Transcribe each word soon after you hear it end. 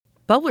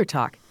Bubbler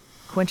Talk,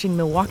 quenching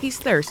Milwaukee's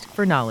thirst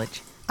for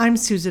knowledge. I'm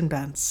Susan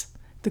Bentz.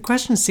 The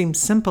question seems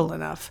simple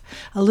enough.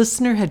 A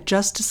listener had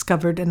just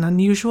discovered an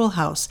unusual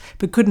house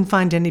but couldn't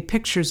find any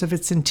pictures of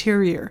its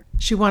interior.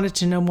 She wanted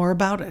to know more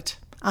about it.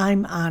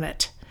 I'm on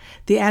it.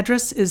 The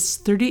address is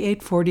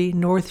 3840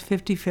 North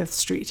 55th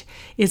Street.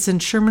 It's in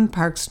Sherman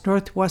Park's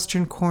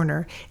northwestern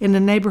corner in a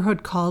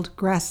neighborhood called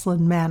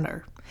Grassland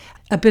Manor.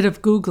 A bit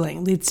of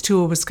Googling leads to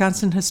a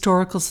Wisconsin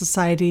Historical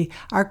Society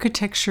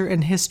architecture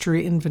and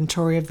history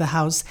inventory of the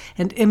house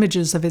and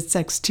images of its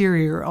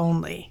exterior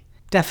only.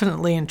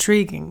 Definitely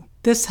intriguing.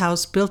 This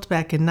house, built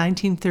back in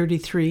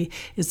 1933,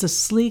 is a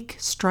sleek,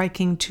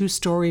 striking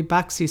two-story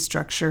boxy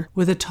structure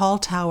with a tall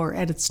tower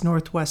at its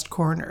northwest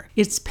corner.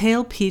 It's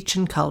pale peach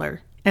in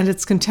color, and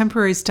its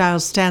contemporary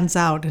style stands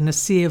out in a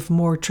sea of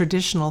more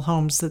traditional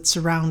homes that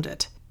surround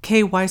it.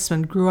 Kay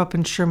Weissman grew up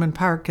in Sherman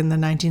Park in the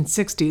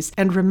 1960s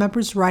and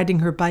remembers riding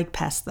her bike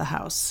past the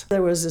house.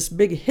 There was this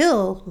big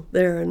hill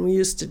there, and we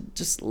used to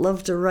just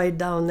love to ride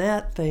down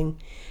that thing.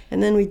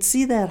 And then we'd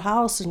see that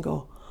house and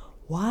go,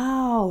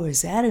 wow,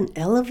 is that an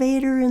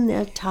elevator in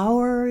that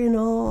tower,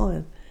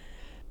 And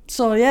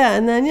so,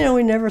 and then,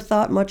 we never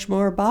thought much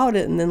more about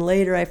it. And then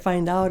later I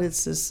find out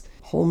it's this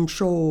home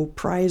show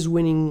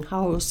prize-winning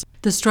house.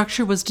 The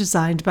structure was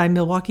designed by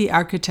Milwaukee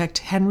architect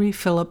Henry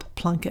Philip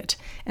Plunkett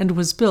and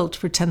was built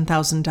for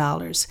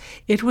 $10,000.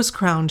 It was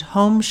crowned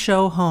Home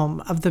Show Home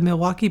of the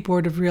Milwaukee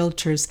Board of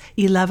Realtors'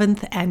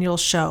 11th annual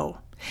show.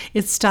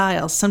 Its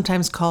style,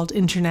 sometimes called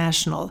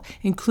international,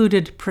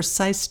 included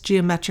precise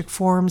geometric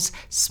forms,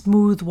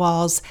 smooth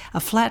walls, a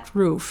flat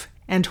roof,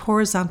 and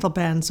horizontal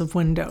bands of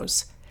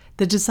windows.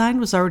 The design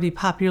was already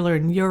popular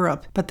in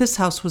Europe, but this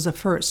house was a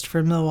first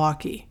for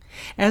Milwaukee.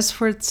 As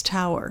for its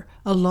tower,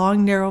 a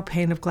long, narrow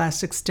pane of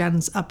glass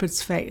extends up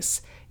its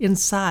face.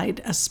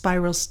 Inside, a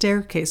spiral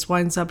staircase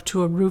winds up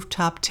to a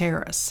rooftop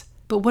terrace.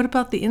 But what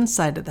about the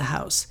inside of the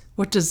house?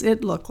 What does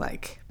it look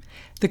like?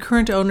 The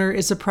current owner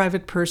is a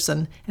private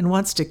person and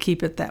wants to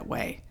keep it that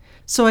way.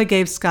 So I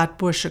gave Scott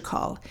Bush a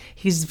call.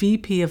 He's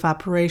VP of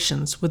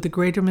Operations with the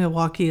Greater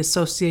Milwaukee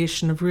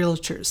Association of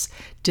Realtors.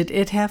 Did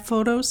it have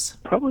photos?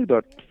 Probably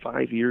about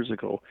 5 years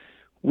ago,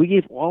 we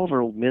gave all of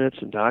our minutes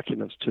and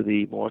documents to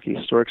the Milwaukee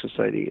Historic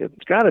Society.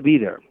 It's got to be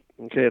there.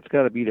 Okay, it's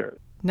got to be there.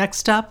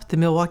 Next up, the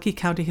Milwaukee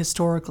County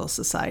Historical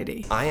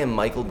Society. I am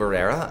Michael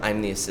Barrera.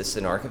 I'm the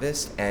Assistant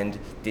Archivist and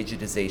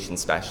Digitization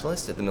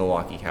Specialist at the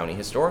Milwaukee County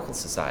Historical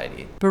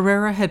Society.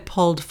 Barrera had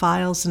pulled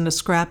files in a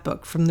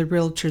scrapbook from the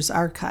Realtors'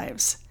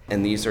 archives.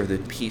 And these are the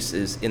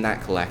pieces in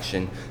that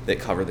collection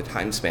that cover the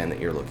time span that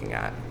you're looking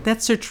at.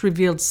 That search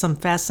revealed some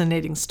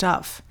fascinating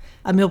stuff.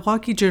 A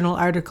Milwaukee Journal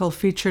article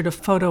featured a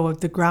photo of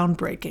the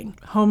groundbreaking,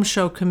 home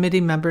show committee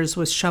members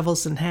with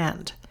shovels in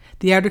hand.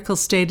 The article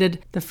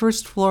stated, the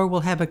first floor will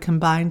have a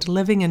combined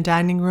living and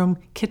dining room,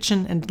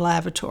 kitchen, and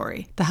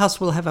lavatory. The house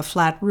will have a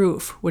flat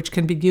roof, which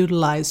can be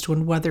utilized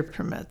when weather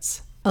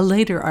permits. A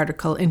later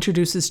article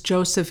introduces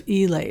Joseph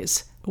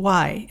Elays.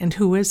 Why, and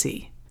who is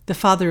he? The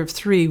father of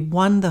three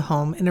won the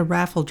home in a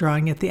raffle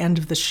drawing at the end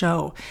of the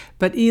show,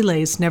 but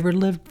Elays never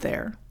lived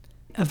there.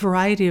 A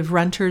variety of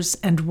renters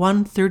and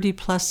one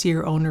 30-plus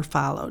year owner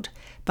followed.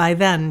 By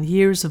then,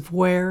 years of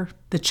wear,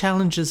 the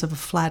challenges of a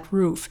flat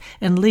roof,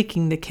 and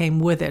leaking that came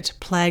with it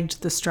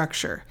plagued the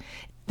structure.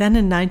 Then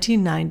in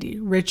 1990,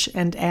 Rich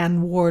and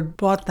Ann Ward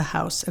bought the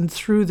house and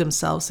threw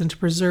themselves into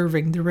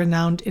preserving the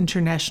renowned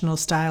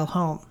international-style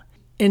home.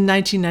 In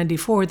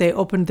 1994, they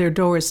opened their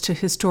doors to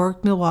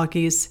Historic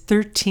Milwaukee's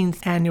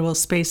 13th annual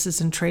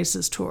Spaces and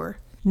Traces tour.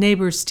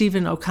 Neighbor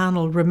Stephen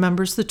O'Connell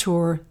remembers the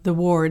tour, the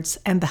wards,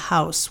 and the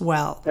house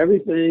well.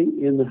 Everything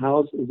in the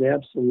house is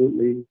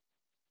absolutely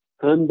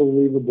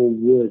unbelievable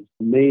wood,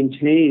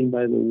 maintained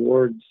by the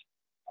wards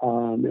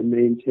and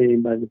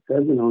maintained by the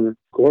present owner.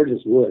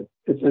 Gorgeous wood.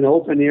 It's an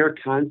open-air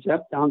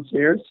concept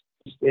downstairs,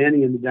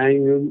 standing in the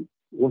dining room,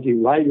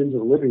 looking right into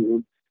the living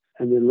room,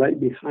 and then right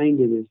behind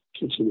it is the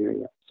kitchen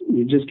area. So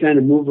you just kind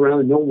of move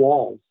around, no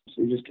walls.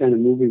 So you're just kind of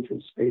moving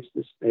from space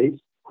to space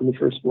on the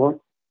first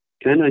floor.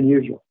 Kind of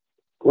unusual.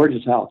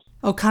 Gorgeous house.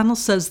 O'Connell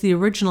says the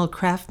original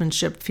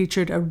craftsmanship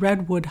featured a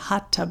redwood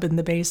hot tub in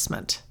the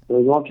basement.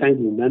 There's all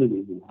kinds of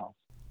amenities in the house.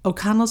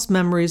 O'Connell's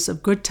memories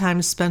of good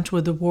times spent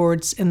with the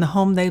Wards in the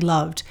home they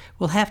loved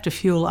will have to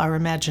fuel our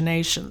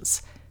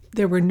imaginations.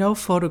 There were no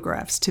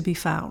photographs to be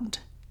found.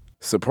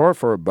 Support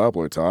for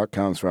Bubbler Talk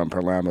comes from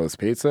Perlamo's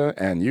Pizza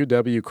and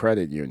UW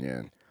Credit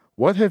Union.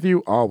 What have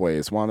you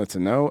always wanted to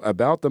know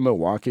about the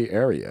Milwaukee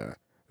area?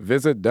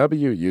 Visit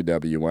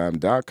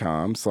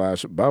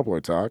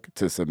wuwm.com/bubblertalk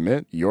to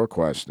submit your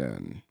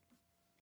question.